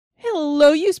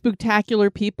Hello, you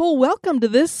spooktacular people. Welcome to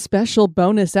this special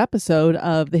bonus episode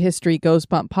of the History Goes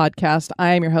Bump podcast.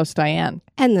 I am your host, Diane.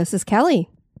 And this is Kelly.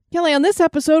 Kelly, on this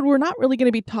episode, we're not really going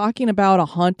to be talking about a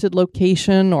haunted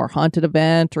location or haunted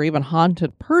event or even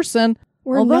haunted person.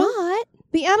 We're not.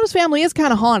 The Addams family is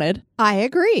kind of haunted. I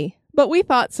agree. But we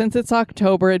thought since it's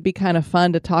October, it'd be kind of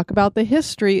fun to talk about the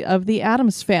history of the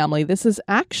Addams family. This is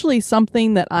actually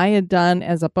something that I had done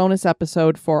as a bonus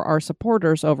episode for our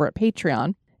supporters over at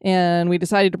Patreon. And we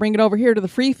decided to bring it over here to the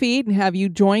free feed and have you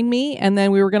join me. And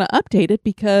then we were going to update it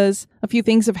because a few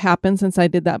things have happened since I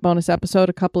did that bonus episode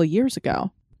a couple of years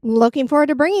ago. Looking forward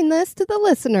to bringing this to the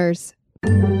listeners.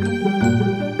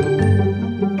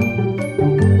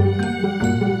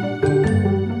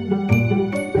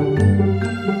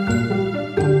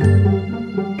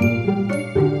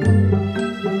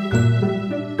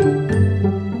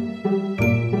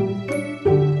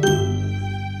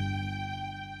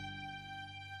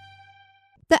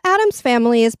 The Addams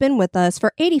family has been with us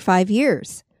for 85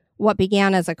 years. What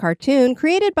began as a cartoon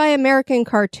created by American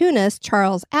cartoonist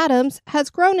Charles Addams has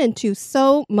grown into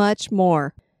so much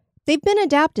more. They've been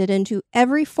adapted into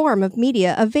every form of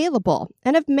media available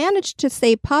and have managed to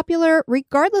stay popular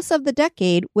regardless of the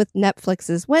decade, with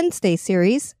Netflix's Wednesday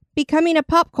series becoming a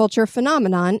pop culture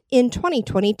phenomenon in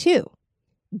 2022.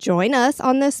 Join us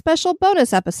on this special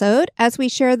bonus episode as we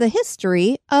share the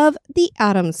history of the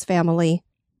Addams family.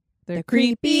 They're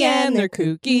creepy and they're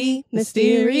kooky,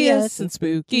 mysterious and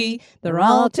spooky. They're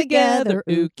all together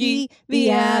ooky, the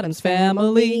Addams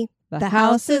family. The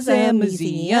house is a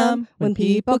museum. When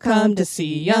people come to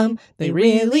see 'em, they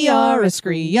really are a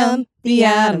scream. The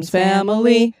Addams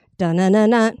family.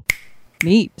 Dun-na-na-na.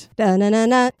 Neat.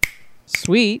 Dun-na-na-na.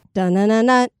 Sweet.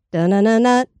 Dun-na-na-na.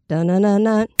 Dun-na-na-na.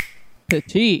 Dun-na-na-na.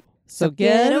 Petite. So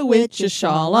get a witch's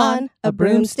shawl on, a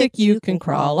broomstick you can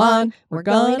crawl on. We're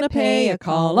gonna pay a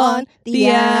call on the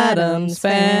Addams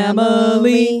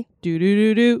family.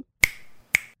 Do-do-do-do.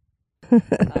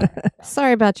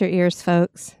 Sorry about your ears,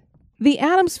 folks. The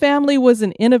Addams family was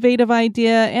an innovative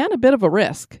idea and a bit of a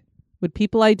risk. Would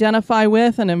people identify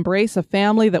with and embrace a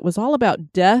family that was all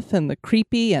about death and the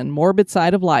creepy and morbid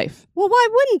side of life? Well, why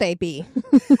wouldn't they be?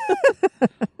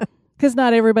 Because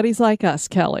not everybody's like us,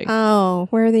 Kelly. Oh,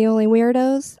 we're the only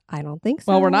weirdos? I don't think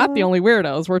so. Well, we're not the only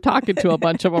weirdos. We're talking to a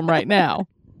bunch of them right now.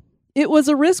 It was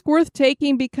a risk worth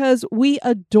taking because we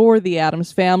adore the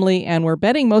Addams family, and we're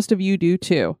betting most of you do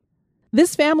too.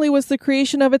 This family was the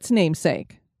creation of its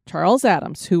namesake, Charles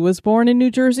Addams, who was born in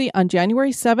New Jersey on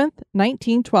January 7th,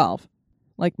 1912.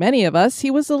 Like many of us,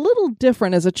 he was a little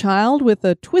different as a child, with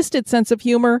a twisted sense of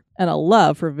humor and a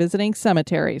love for visiting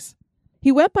cemeteries.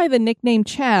 He went by the nickname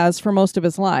Chaz for most of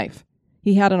his life.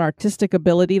 He had an artistic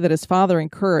ability that his father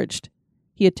encouraged.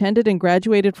 He attended and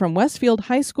graduated from Westfield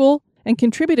High School and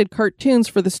contributed cartoons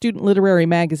for the Student Literary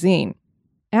Magazine.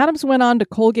 Addams went on to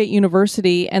Colgate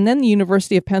University and then the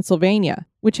University of Pennsylvania,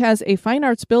 which has a fine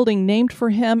arts building named for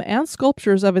him and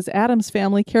sculptures of his Addams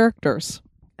family characters.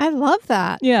 I love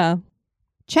that. Yeah.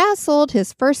 Chaz sold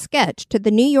his first sketch to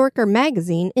the New Yorker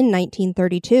magazine in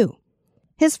 1932.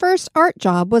 His first art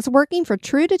job was working for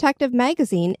True Detective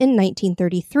magazine in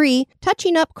 1933,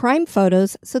 touching up crime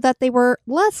photos so that they were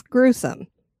less gruesome.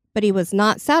 But he was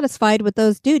not satisfied with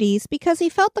those duties because he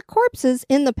felt the corpses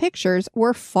in the pictures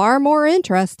were far more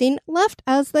interesting left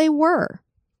as they were.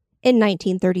 In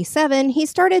 1937, he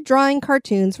started drawing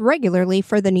cartoons regularly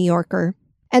for the New Yorker.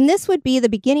 And this would be the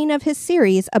beginning of his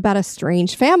series about a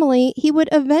strange family he would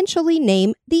eventually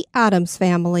name the Addams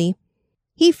Family.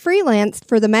 He freelanced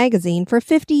for the magazine for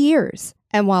 50 years,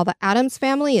 and while the Addams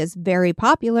Family is very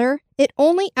popular, it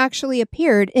only actually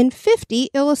appeared in 50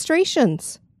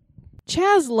 illustrations.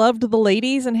 Chaz loved the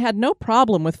ladies and had no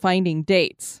problem with finding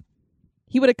dates.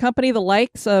 He would accompany the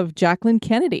likes of Jacqueline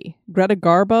Kennedy, Greta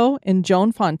Garbo, and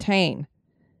Joan Fontaine.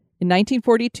 In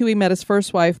 1942, he met his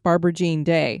first wife, Barbara Jean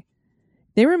Day.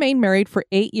 They remained married for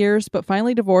 8 years, but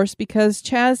finally divorced because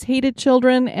Chaz hated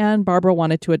children and Barbara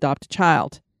wanted to adopt a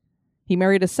child. He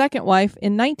married a second wife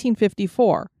in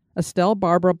 1954, Estelle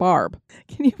Barbara Barb.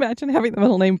 Can you imagine having the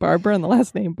middle name Barbara and the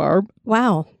last name Barb?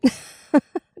 Wow.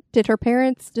 Did her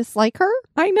parents dislike her?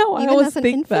 I know, I Even always as an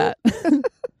think that.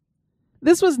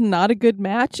 This was not a good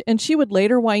match, and she would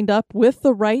later wind up with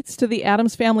the rights to the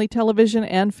Addams Family television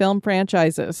and film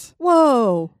franchises.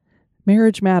 Whoa.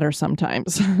 Marriage matters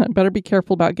sometimes. I better be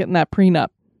careful about getting that prenup.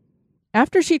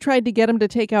 After she tried to get him to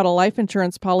take out a life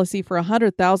insurance policy for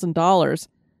 $100,000,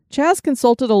 Chaz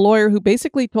consulted a lawyer who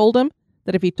basically told him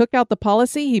that if he took out the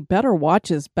policy, he better watch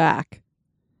his back.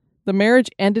 The marriage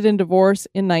ended in divorce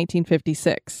in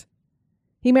 1956.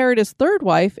 He married his third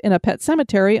wife in a pet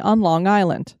cemetery on Long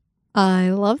Island. I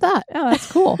love that. Yeah, that's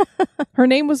cool. Her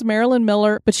name was Marilyn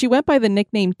Miller, but she went by the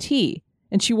nickname T,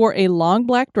 and she wore a long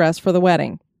black dress for the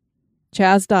wedding.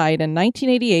 Chaz died in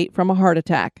 1988 from a heart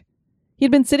attack. He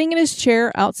had been sitting in his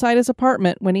chair outside his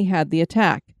apartment when he had the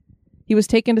attack. He was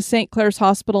taken to St. Clair's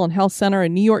Hospital and Health Center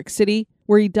in New York City,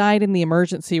 where he died in the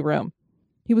emergency room.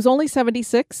 He was only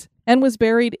 76 and was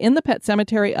buried in the pet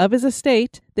cemetery of his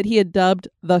estate that he had dubbed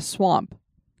the Swamp.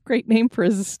 Great name for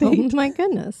his estate. Oh my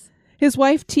goodness. His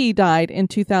wife T died in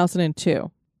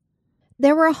 2002.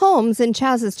 There were homes in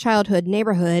Chaz's childhood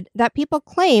neighborhood that people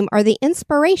claim are the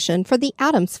inspiration for the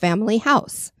Addams family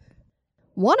house.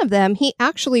 One of them he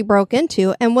actually broke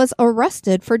into and was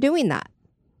arrested for doing that.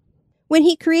 When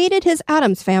he created his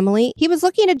Addams family, he was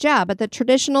looking a jab at the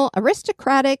traditional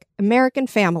aristocratic American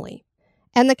family.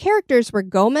 And the characters were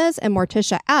Gomez and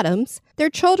Morticia Addams,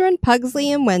 their children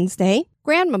Pugsley and Wednesday,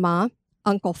 Grandmama,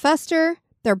 Uncle Fester,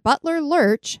 their butler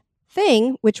Lurch,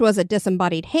 Thing, which was a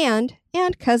disembodied hand,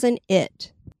 and Cousin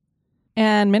It.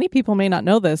 And many people may not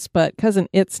know this, but Cousin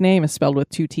It's name is spelled with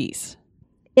 2 T's.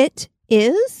 It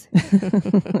is?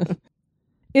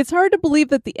 It's hard to believe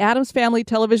that the Addams Family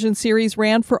television series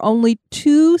ran for only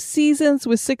 2 seasons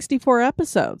with 64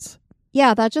 episodes.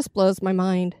 Yeah, that just blows my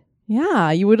mind.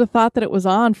 Yeah, you would have thought that it was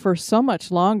on for so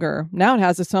much longer. Now it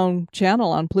has its own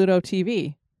channel on Pluto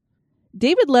TV.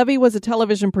 David Levy was a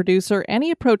television producer, and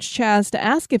he approached Chaz to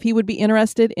ask if he would be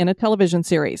interested in a television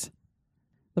series.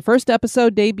 The first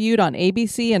episode debuted on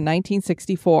ABC in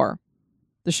 1964.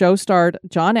 The show starred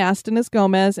John Astin as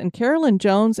Gomez and Carolyn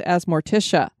Jones as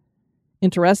Morticia.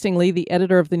 Interestingly, the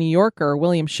editor of The New Yorker,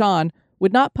 William Shawn,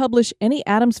 would not publish any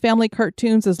Addams Family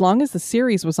cartoons as long as the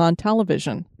series was on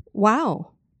television. Wow.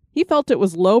 He felt it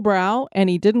was lowbrow, and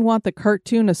he didn't want the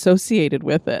cartoon associated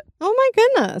with it. Oh my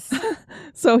goodness.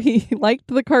 So he liked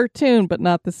the cartoon, but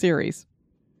not the series.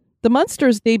 The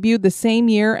Munsters debuted the same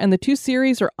year, and the 2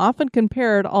 series are often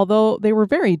compared, although they were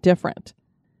very different.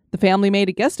 The family made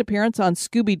a guest appearance on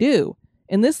Scooby-Doo,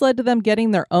 and this led to them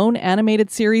getting their own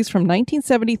animated series from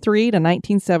 1973 to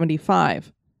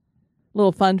 1975.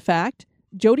 Little fun fact,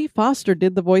 Jodie Foster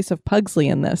did the voice of Pugsley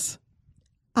in this.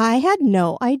 I had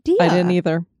no idea. I didn't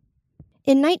either.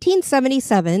 In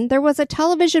 1977, there was a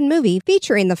television movie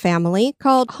featuring the family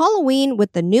called Halloween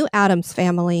with the New Addams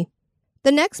Family.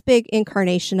 The next big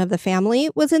incarnation of the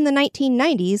family was in the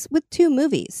 1990s with 2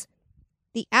 movies.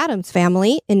 The Addams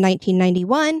Family in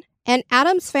 1991 and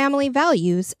Addams Family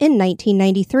Values in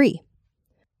 1993.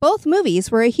 Both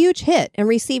movies were a huge hit and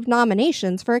received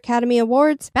nominations for Academy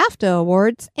Awards, BAFTA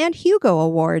Awards, and Hugo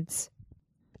Awards.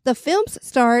 The films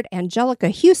starred Angelica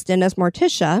Houston as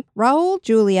Morticia, Raul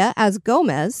Julia as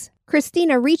Gomez,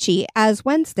 Christina Ricci as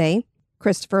Wednesday,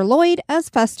 Christopher Lloyd as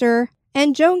Fester,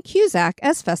 and Joan Cusack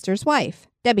as Fester's wife,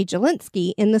 Debbie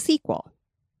Jelinski, in the sequel.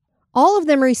 All of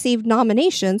them received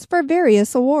nominations for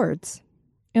various awards.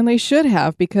 And they should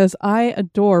have, because I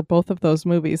adore both of those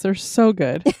movies. They're so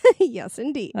good. Yes,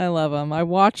 indeed. I love them. I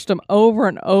watched them over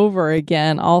and over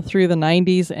again all through the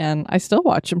 90s, and I still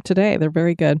watch them today. They're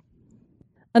very good.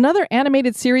 Another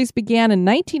animated series began in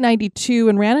 1992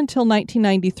 and ran until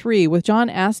 1993, with John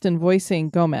Astin voicing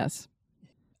Gomez.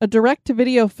 A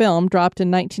direct-to-video film dropped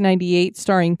in 1998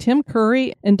 starring Tim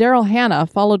Curry and Daryl Hannah,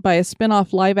 followed by a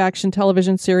spin-off live-action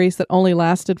television series that only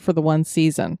lasted for the 1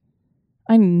 season.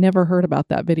 I never heard about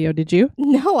that video, did you?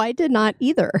 No, I did not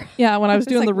either. Yeah, when I was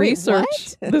doing the "Wait,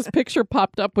 research, what?" this picture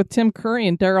popped up with Tim Curry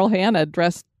and Daryl Hannah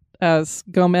dressed as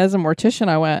Gomez and Morticia,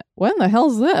 and I went, what in the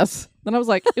hell's this? Then I was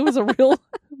like, it was a real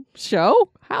show?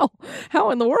 How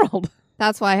in the world?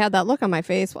 That's why I had that look on my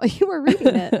face while you were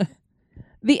reading it.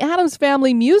 The Addams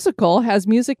Family musical has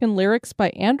music and lyrics by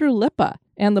Andrew Lippa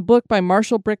and the book by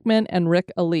Marshall Brickman and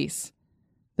Rick Elise.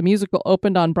 The musical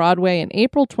opened on Broadway in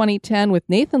April 2010 with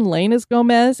Nathan Lane as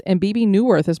Gomez and Bebe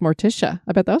Neuwirth as Morticia.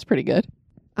 I bet that was pretty good.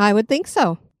 I would think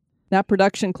so. That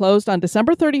production closed on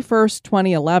December 31st,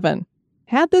 2011.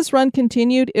 Had this run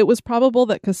continued, it was probable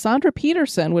that Cassandra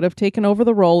Peterson would have taken over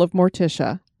the role of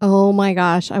Morticia. Oh my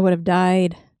gosh, I would have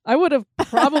died. I would have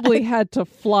probably had to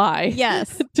fly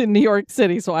Yes. to New York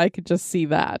City so I could just see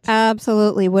that.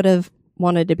 Absolutely would have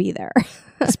wanted to be there.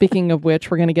 Speaking of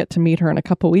which, we're going to get to meet her in a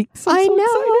couple weeks. I so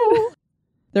know. excited.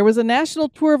 There was a national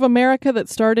tour of America that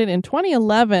started in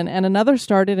 2011 and another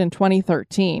started in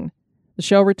 2013. The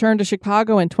show returned to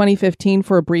Chicago in 2015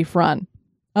 for a brief run.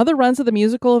 Other runs of the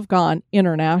musical have gone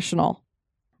international.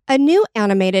 A new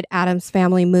animated Addams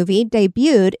Family movie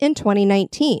debuted in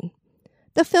 2019.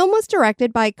 The film was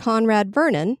directed by Conrad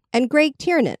Vernon and Greg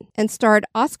Tiernan and starred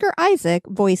Oscar Isaac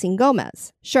voicing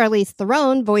Gomez, Charlize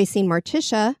Theron voicing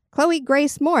Morticia, Chloe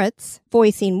Grace Moritz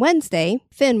voicing Wednesday,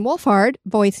 Finn Wolfhard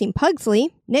voicing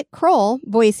Pugsley, Nick Kroll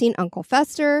voicing Uncle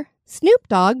Fester, Snoop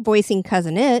Dogg voicing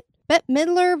Cousin It, Bette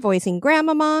Midler voicing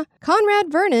Grandmama,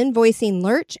 Conrad Vernon voicing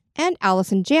Lurch, and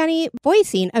Allison Janney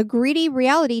voicing a greedy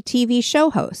reality TV show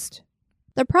host.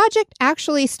 The project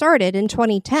actually started in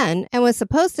 2010 and was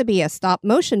supposed to be a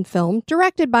stop-motion film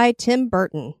directed by Tim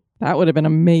Burton. That would have been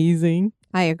amazing.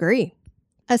 I agree.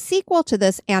 A sequel to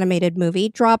this animated movie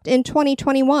dropped in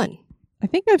 2021. I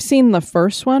think I've seen the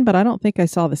first one, but I don't think I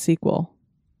saw the sequel.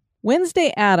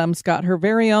 Wednesday Addams got her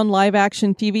very own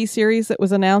live-action TV series that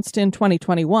was announced in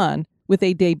 2021, with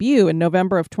a debut in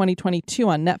November of 2022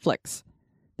 on Netflix.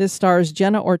 This stars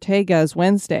Jenna Ortega as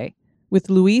Wednesday,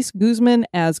 with Luis Guzman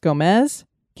as Gomez,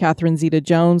 Catherine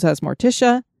Zeta-Jones as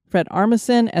Morticia, Fred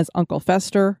Armisen as Uncle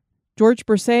Fester, George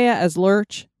Bursea as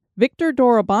Lurch, Victor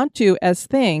Dorobantu as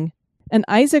Thing, and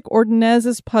Isaac Ordonez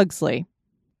as Pugsley.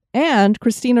 And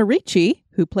Christina Ricci,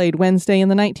 who played Wednesday in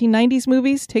the 1990s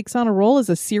movies, takes on a role as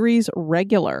a series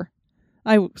regular.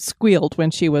 I squealed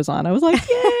when she was on. I was like,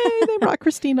 yay, they brought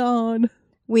Christina on.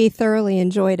 We thoroughly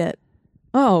enjoyed it.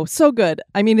 Oh, so good.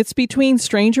 I mean, it's between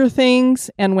Stranger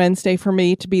Things and Wednesday for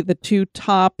me to be the two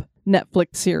top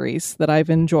Netflix series that I've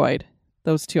enjoyed.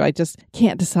 Those two, I just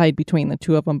can't decide between the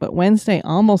two of them, but Wednesday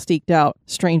almost eked out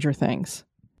Stranger Things.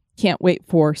 Can't wait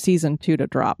for season 2 to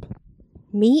drop.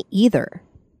 Me either.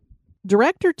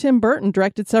 Director Tim Burton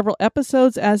directed several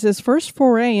episodes as his first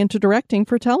foray into directing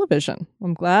for television.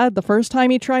 I'm glad the first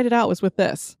time he tried it out was with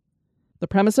this. The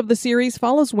premise of the series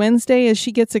follows Wednesday as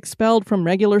she gets expelled from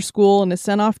regular school and is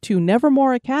sent off to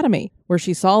Nevermore Academy, where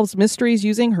she solves mysteries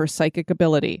using her psychic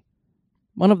ability.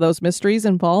 One of those mysteries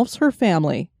involves her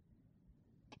family.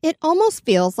 It almost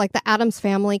feels like the Addams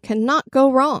family cannot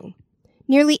go wrong.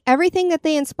 Nearly everything that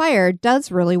they inspire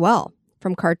does really well,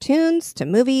 from cartoons to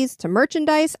movies to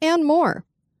merchandise and more.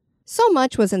 So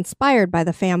much was inspired by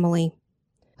the family.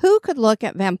 Who could look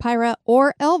at Vampira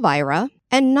or Elvira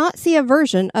and not see a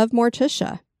version of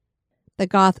Morticia? The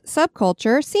goth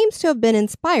subculture seems to have been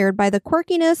inspired by the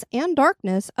quirkiness and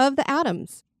darkness of the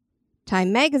Addams.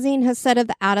 Time magazine has said of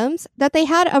the Addams that they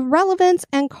had a relevance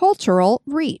and cultural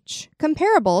reach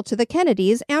comparable to the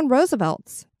Kennedys and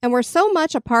Roosevelts, and were so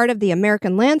much a part of the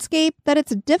American landscape that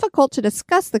it's difficult to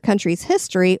discuss the country's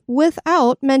history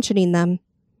without mentioning them.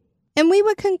 And we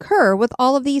would concur with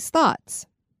all of these thoughts.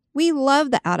 We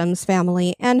love the Addams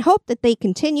family and hope that they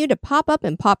continue to pop up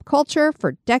in pop culture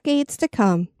for decades to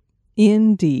come.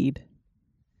 Indeed.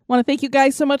 I want to thank you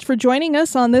guys so much for joining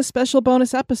us on this special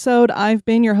bonus episode. I've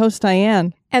been your host,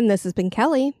 Diane. And this has been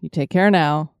Kelly. You take care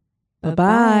now.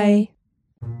 Bye-bye.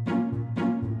 Bye-bye.